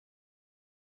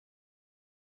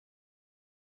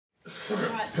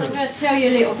Right, so I'm going to tell you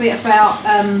a little bit about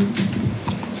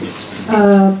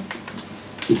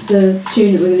the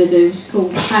tune that we're going to do. It's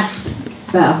called Hasp. It's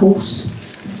about a horse.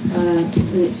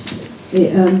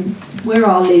 Where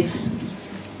I live,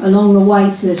 along the way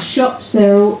to the shops,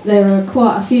 there are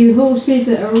quite a few horses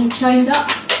that are all chained up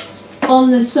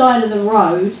on the side of the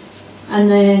road,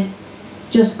 and they're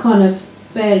just kind of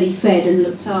barely fed and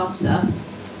looked after.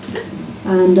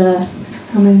 And I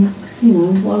mean, you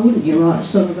know, why wouldn't you write a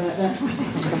song about that? I've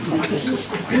got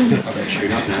to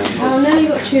tune up now. Oh, now you've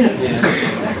got to tune up. Yeah.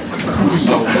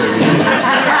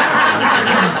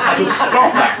 I could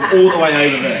stop that from all the way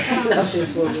over there.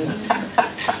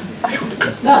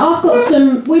 I've got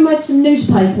some. We made some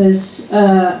newspapers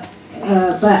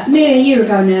about nearly a year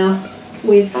ago now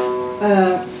with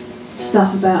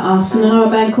stuff about us, and another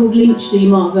band called Lynch that you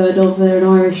might have heard of. They're an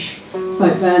Irish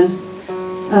folk band.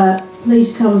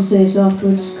 Please come and see us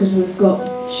afterwards because we've got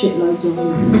shitloads of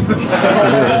them.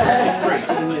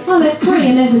 Oh, they're free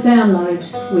and there's a download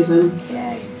with them.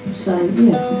 So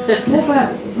yeah. What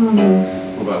about?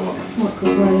 What about what? What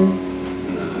could radio?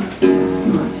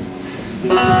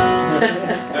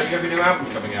 Don't you have your new album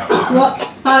coming out? What?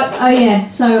 Oh yeah.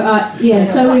 So yeah.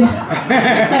 So we.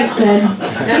 Thanks, then.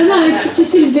 No, it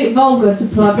just seems a bit vulgar to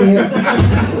plug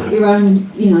your own,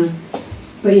 you know.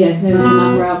 But yeah, there is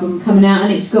another album coming out,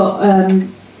 and it's got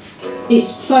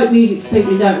it's folk music for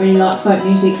people who don't really like folk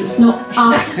music. It's not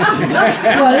us.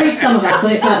 Well, there is some of us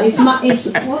on it, but it's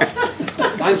what?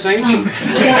 Don't say anything.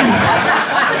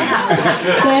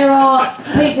 There are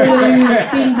people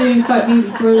who've been doing folk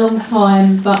music for a long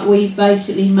time, but we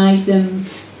basically made them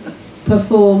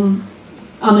perform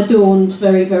unadorned,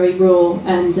 very, very raw,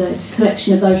 and it's a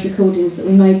collection of those recordings that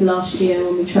we made last year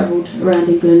when we travelled around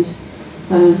England.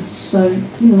 So,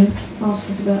 you know, ask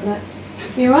us about that.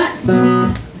 You alright?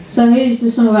 So here's the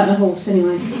song about the horse,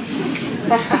 anyway.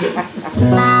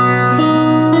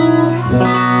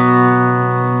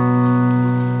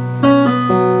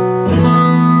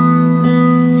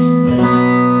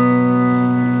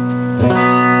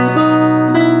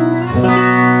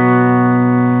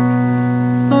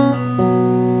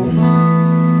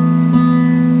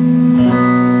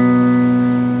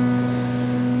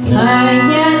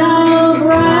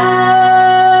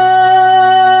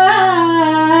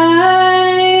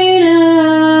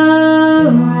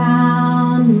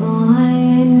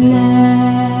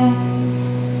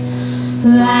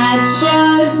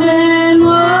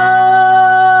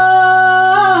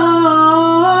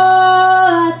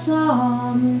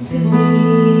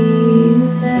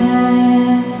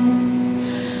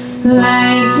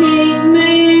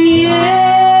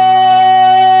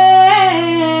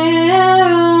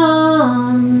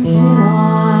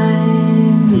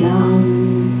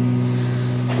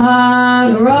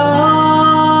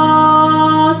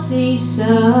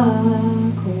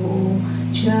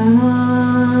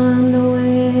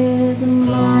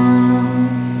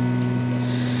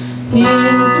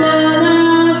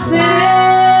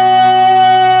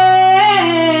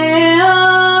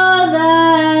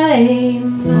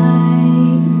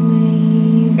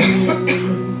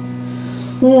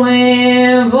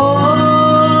 With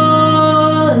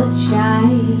all the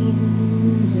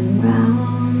chains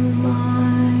around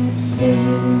my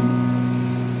feet,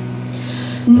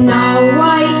 no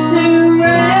way to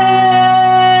rest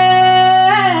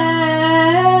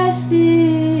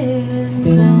in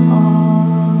the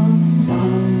hot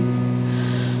sun.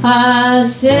 A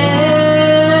silver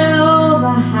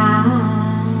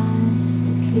has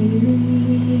to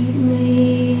keep me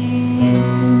in.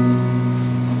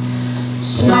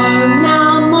 So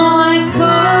now my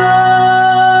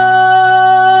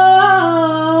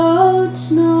coat's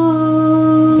no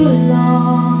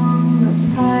longer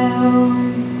pale,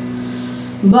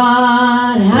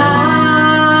 but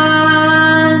has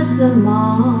the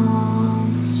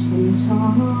marks from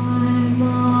time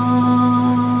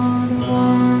on one.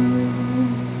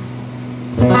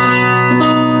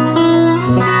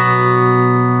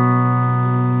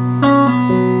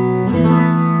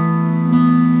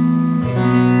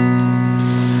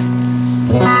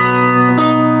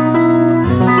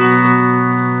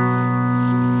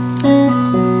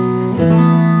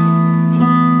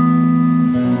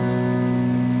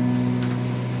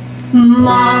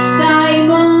 My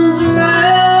stable's roofed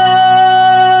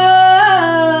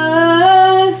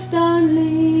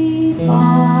only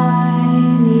by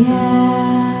the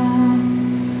air,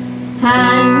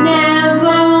 and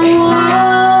never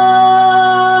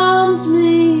warms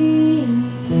me in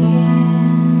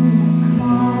the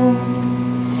cold.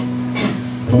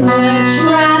 The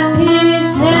trap is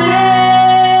heavy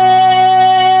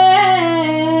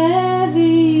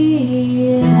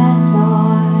that I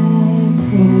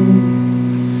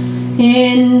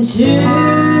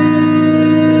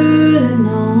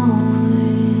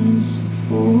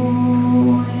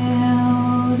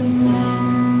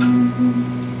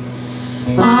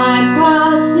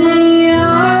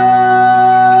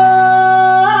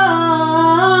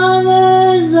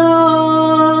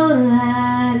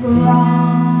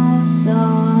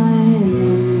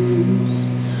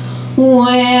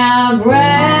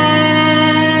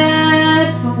regret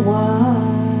for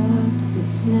what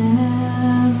it's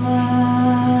never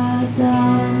done.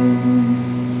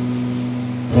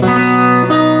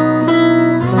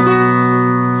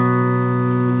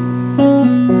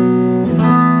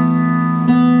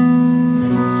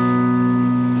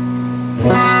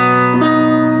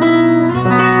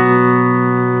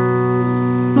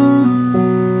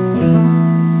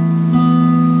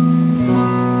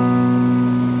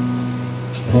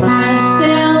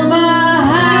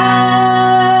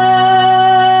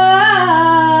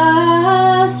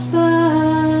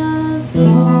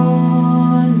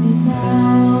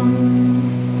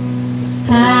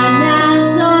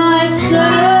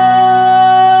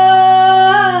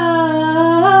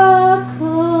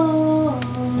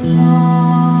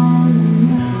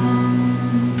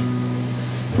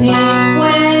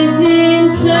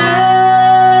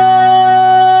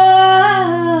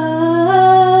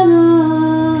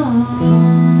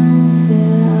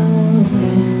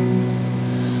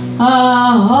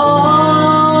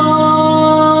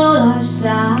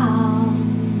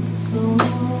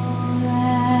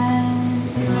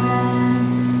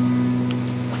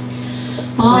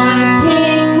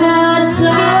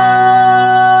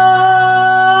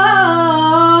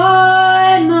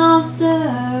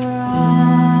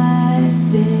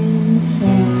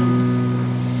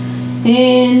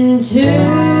 Into the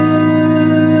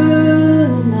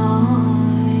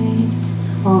night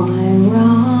I run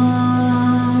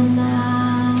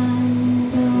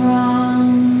and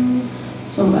run.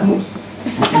 Song about horse.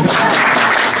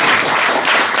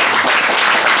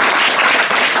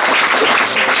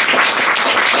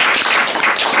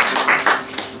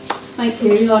 Thank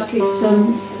you. Like it's a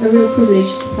real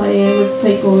privilege to play here with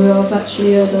people who I've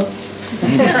actually heard of.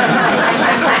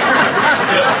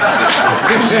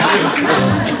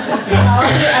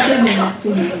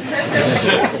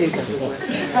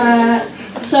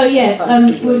 So yeah,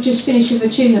 we'll just finish with a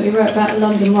tune that we wrote about the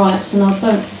London riots, and I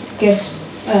don't guess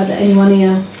that anyone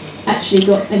here actually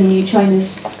got any new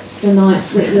trainers the night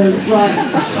that the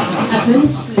riots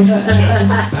happened.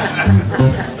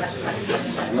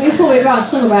 We thought we'd write a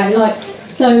song about it,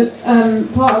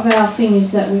 part of our thing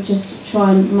is that we just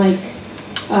try and make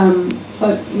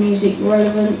folk music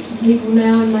relevant to people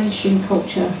now in mainstream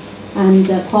culture, and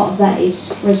part of that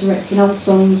is resurrecting old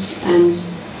songs, and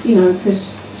you know,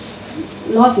 because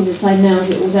life is the same now as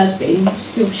it always has been,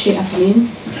 still shit happening.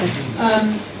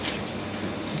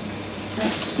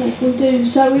 That's what we do.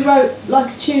 So we wrote like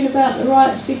a tune about the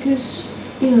riots because,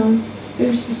 you know,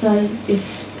 who's to say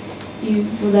if you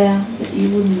were there that you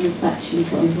wouldn't have actually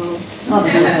got involved. I don't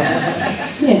know.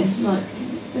 Yeah, like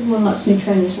everyone likes new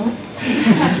trainers, right?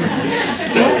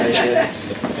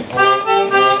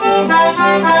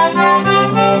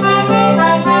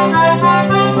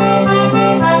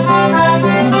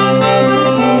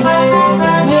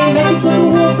 Maybe took a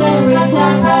walk down a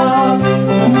retail park.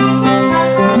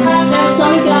 There was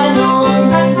something going on.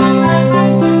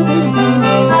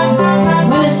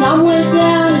 When the sun went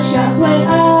down, the shots went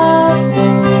up.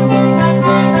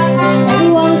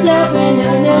 Everyone's helping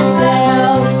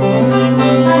themselves.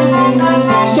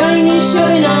 Strangest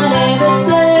showing I'd ever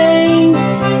seen.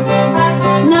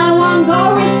 No one got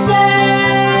received.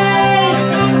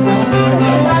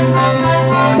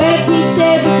 Becky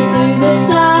said we could do the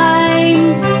same.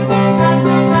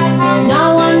 No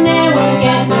one there will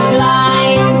get the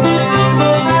blame.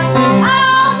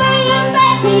 Oh, me and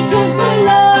Becky took the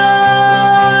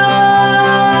load.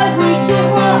 We took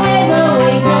whatever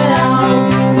we could hold.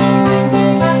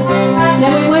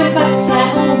 Then we went back, sat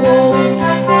on the wall.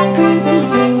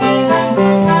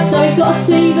 So we got a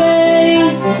TV,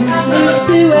 it was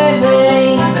too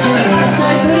heavy. So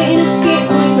we put it in a skip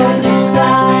and we got next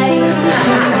day.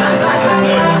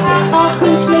 I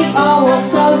couldn't sleep, I was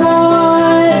so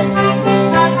right.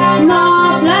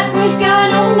 My blackberry's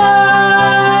going all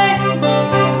night.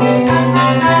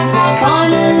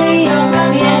 Finally I got my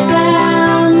head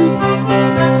down.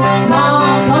 My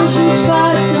conscience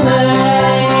spoke to me.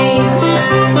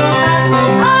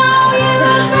 Oh, you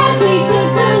and Becky took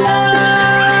the load.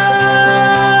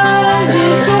 You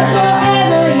took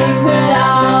whatever you could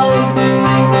hold.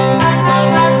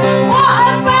 What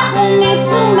about the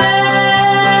little man?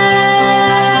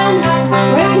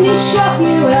 Reckon he shot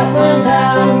you up and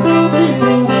down.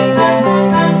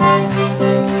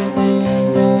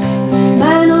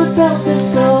 Man, I felt so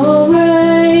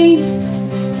sorry.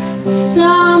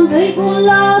 Some people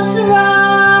lost their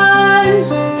lives.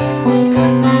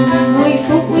 We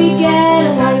thought we'd get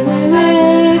away with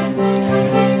it.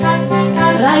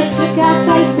 They took our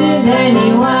faces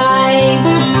anyway.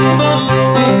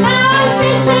 Now I'm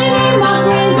sitting in my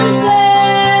prison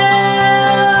cell.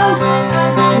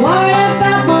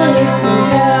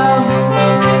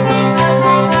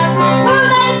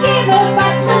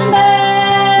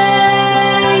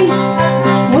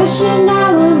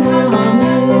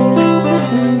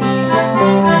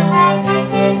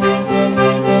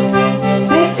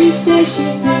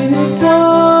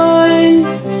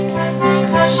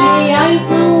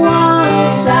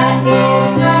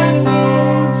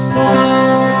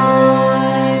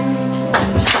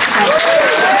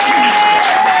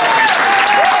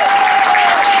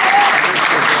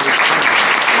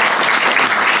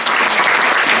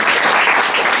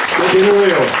 Spin a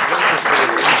wheel.